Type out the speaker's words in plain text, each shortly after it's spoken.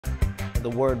the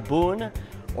word boon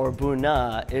or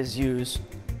boona is used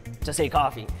to say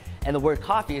coffee. And the word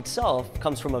coffee itself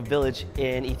comes from a village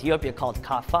in Ethiopia called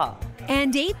Kaffa.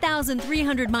 And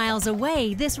 8,300 miles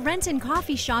away, this Renton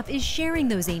coffee shop is sharing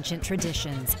those ancient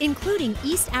traditions, including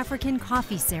East African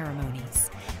Coffee Ceremonies.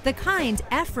 The kind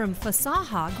Ephraim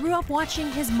Fasaha grew up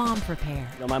watching his mom prepare.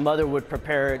 My mother would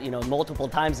prepare it, multiple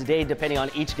times a day, depending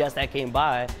on each guest that came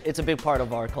by. It's a big part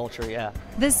of our culture, yeah.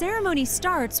 The ceremony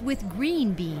starts with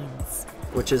green beans,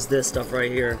 Which is this stuff right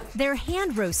here. They're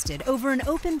hand roasted over an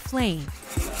open flame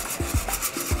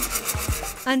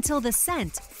until the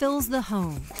scent fills the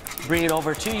home. Bring it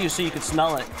over to you so you could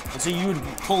smell it, and so you would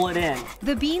pull it in.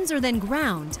 The beans are then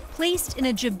ground, placed in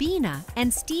a jabina,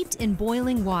 and steeped in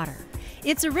boiling water.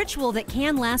 It's a ritual that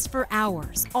can last for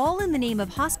hours, all in the name of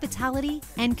hospitality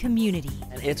and community.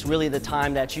 And it's really the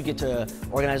time that you get to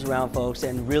organize around folks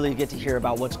and really get to hear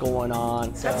about what's going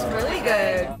on. That's really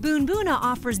good. Boon Boona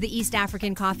offers the East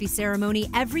African Coffee Ceremony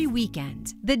every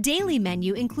weekend. The daily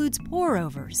menu includes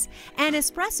pour-overs and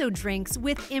espresso drinks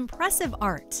with impressive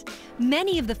art.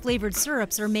 Many of the flavored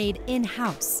syrups are made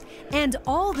in-house, and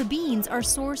all the beans are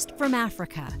sourced from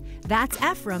Africa. That's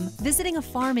Ephraim visiting a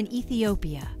farm in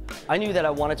Ethiopia. I knew that I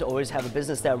wanted to always have a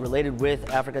business that related with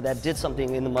Africa, that did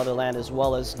something in the motherland as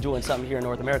well as doing something here in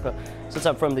North America, since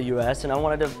I'm from the US, and I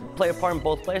wanted to play a part in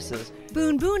both places.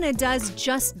 Boon Boona does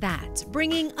just that,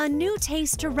 bringing a new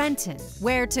taste to Renton,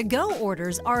 where to-go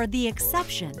orders are the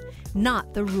exception,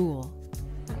 not the rule.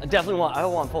 I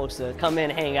want folks to come in,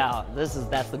 hang out.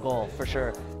 That's the goal, for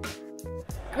sure.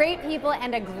 Great people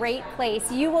and a great place.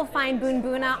 You will find Boon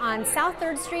Boona on South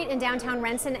 3rd Street in downtown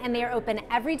Renton, and they are open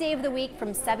every day of the week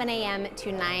from 7 a.m.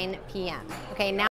 to 9 p.m. Okay, now